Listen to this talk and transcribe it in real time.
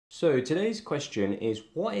So today's question is,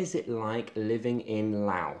 what is it like living in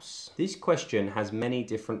Laos? This question has many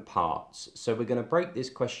different parts, so we're going to break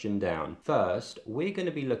this question down. First, we're going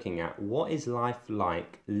to be looking at what is life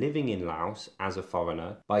like living in Laos as a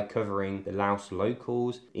foreigner by covering the Laos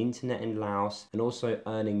locals, internet in Laos, and also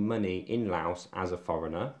earning money in Laos as a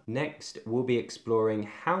foreigner. Next, we'll be exploring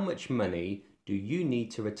how much money do you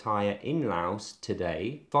need to retire in Laos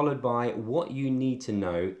today, followed by what you need to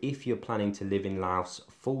know if you're planning to live in Laos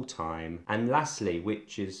full-time. And lastly,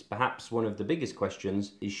 which is perhaps one of the biggest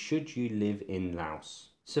questions, is should you live in Laos?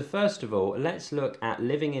 So first of all, let's look at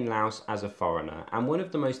living in Laos as a foreigner, and one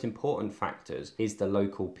of the most important factors is the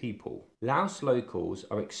local people. Laos locals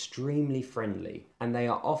are extremely friendly and they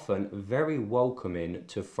are often very welcoming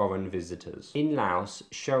to foreign visitors. In Laos,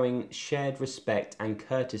 showing shared respect and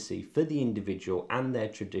courtesy for the individual and their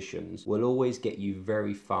traditions will always get you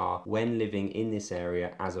very far when living in this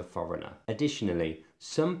area as a foreigner. Additionally,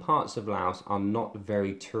 some parts of Laos are not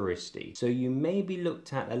very touristy, so you may be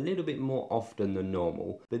looked at a little bit more often than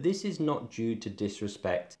normal, but this is not due to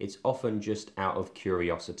disrespect, it's often just out of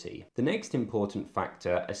curiosity. The next important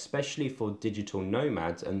factor, especially for digital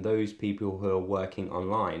nomads and those people who are working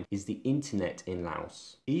online, is the internet in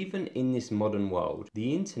Laos. Even in this modern world,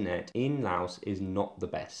 the internet in Laos is not the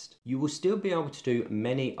best. You will still be able to do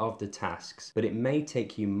many of the tasks, but it may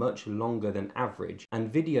take you much longer than average,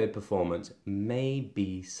 and video performance may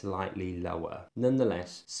be slightly lower.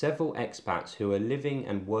 Nonetheless, several expats who are living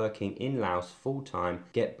and working in Laos full-time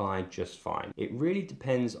get by just fine. It really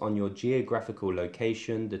depends on your geographical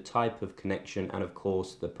location, the type of connection, and of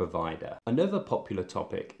course the provider. Another popular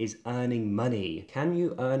topic is earning money. Can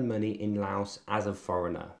you earn money in Laos as a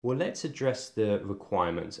foreigner? Well, let's address the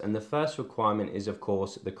requirements, and the first requirement is of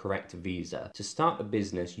course the correct visa. To start a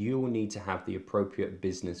business, you will need to have the appropriate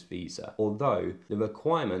business visa, although the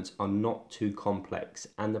requirements are not too complex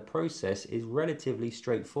and the process is relatively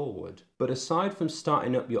straightforward. But aside from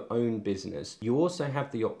starting up your own business, you also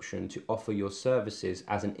have the option to offer your services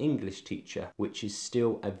as an English teacher, which is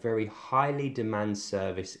still a very highly demanded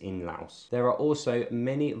service in Laos. There are also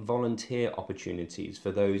many volunteer opportunities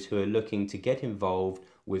for those who are looking to get involved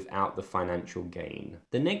without the financial gain.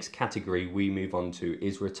 The next category we move on to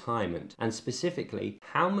is retirement, and specifically,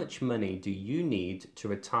 how much money do you need to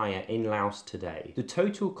retire in Laos today? The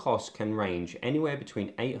total cost can range anywhere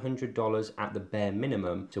between $800 at the bare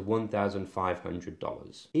minimum to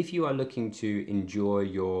 $1,500. If you are looking to enjoy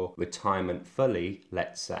your retirement fully,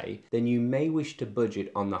 let's say, then you may wish to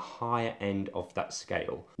budget on the higher end of that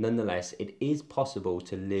scale. Nonetheless, it is possible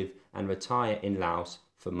to live and retire in Laos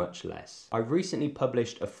for much less. I've recently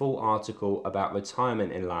published a full article about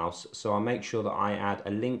retirement in Laos, so I'll make sure that I add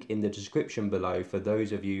a link in the description below for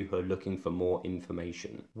those of you who are looking for more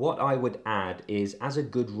information. What I would add is, as a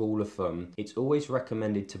good rule of thumb, it's always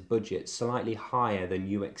recommended to budget slightly higher than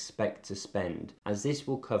you expect to spend, as this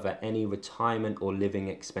will cover any retirement or living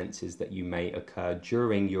expenses that you may occur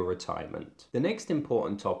during your retirement. The next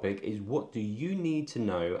important topic is, what do you need to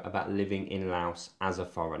know about living in Laos as a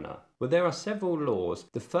foreigner? Well, there are several laws.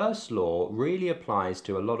 The first law really applies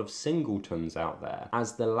to a lot of singletons out there,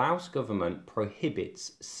 as the Laos government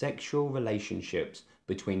prohibits sexual relationships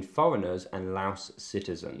between foreigners and Laos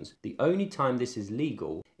citizens. The only time this is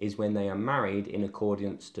legal is when they are married in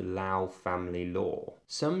accordance to Lao family law.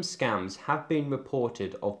 Some scams have been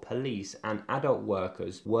reported of police and adult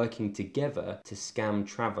workers working together to scam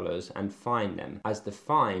travelers and fine them, as the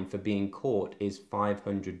fine for being caught is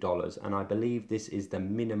 $500, and I believe this is the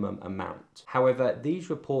minimum amount. However, these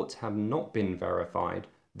reports have not been verified,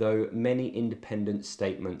 though many independent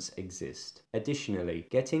statements exist. Additionally,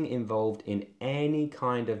 getting involved in any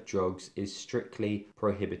kind of drugs is strictly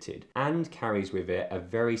prohibited and carries with it a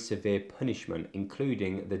very severe punishment,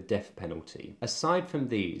 including the death penalty. Aside from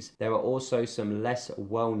these, there are also some less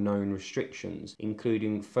well-known restrictions,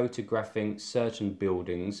 including photographing certain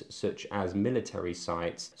buildings such as military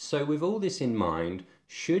sites. So with all this in mind,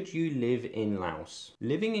 should you live in Laos?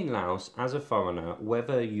 Living in Laos as a foreigner,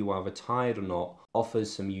 whether you are retired or not,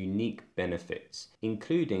 offers some unique benefits,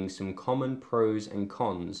 including some common pros and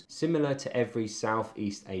cons similar to every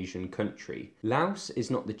Southeast Asian country. Laos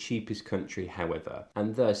is not the cheapest country, however,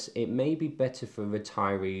 and thus it may be better for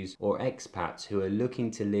retirees or expats who are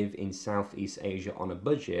looking to live in Southeast Asia on a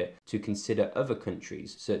budget to consider other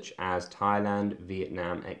countries such as Thailand,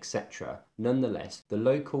 Vietnam, etc. Nonetheless, the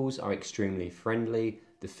locals are extremely friendly,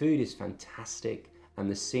 the food is fantastic,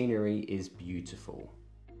 and the scenery is beautiful.